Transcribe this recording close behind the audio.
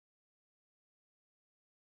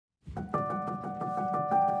Education,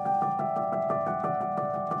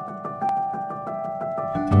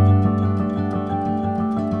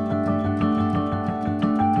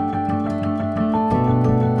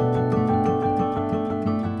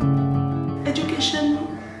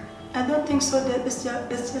 I don't think so that it's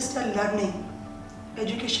just a learning.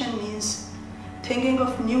 Education means thinking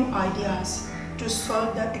of new ideas to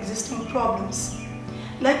solve the existing problems.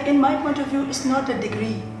 Like in my point of view, it's not a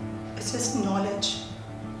degree, it's just knowledge.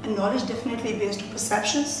 And knowledge definitely based on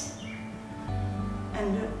perceptions.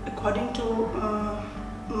 And according to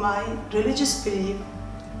my religious belief,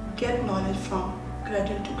 get knowledge from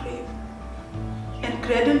cradle to grave. And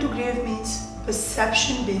cradle to grave means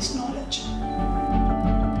perception-based knowledge.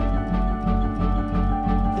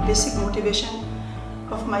 The basic motivation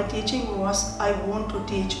of my teaching was I want to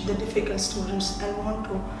teach the difficult students and want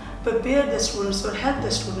to prepare the students or help the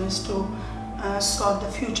students to solve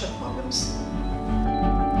the future problems.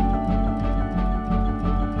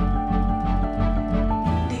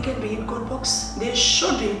 They can read good books, they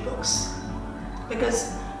should read books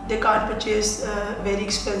because they can't purchase very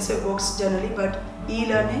expensive books generally, but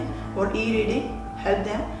e-learning or e-reading help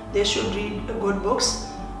them. They should read good books,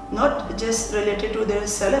 not just related to their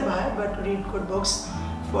syllabi, but read good books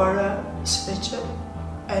for spiritual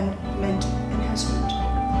and mental enhancement.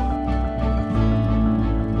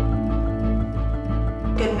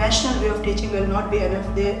 Conventional way of teaching will not be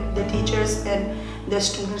enough. The teachers and the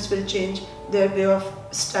students will change their way of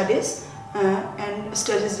studies, and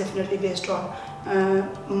studies definitely based on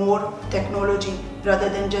more technology rather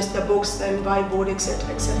than just the books and whiteboard,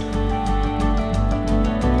 etc., etc.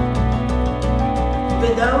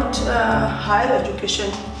 Without higher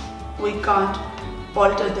education, we can't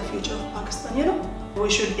alter the future of Pakistan. You know, we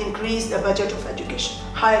should increase the budget of education,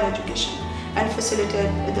 higher education, and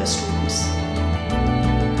facilitate the students.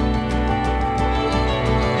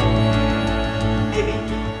 Maybe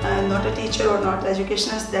not a teacher or not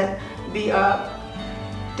educationist, then be a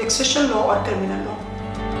taxation law or criminal law.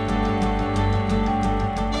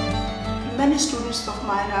 Many students of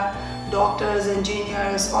mine are doctors,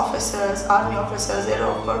 engineers, officers, army officers,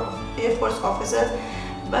 Air Force officers.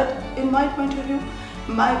 But in my point of view,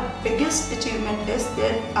 my biggest achievement is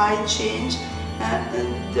that I change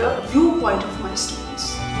the viewpoint of my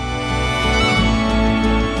students.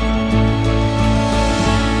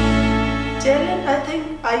 Talent, I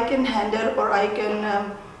think I can handle or I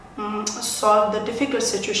can solve the difficult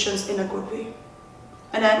situations in a good way.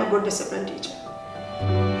 And I am a good disciplined teacher.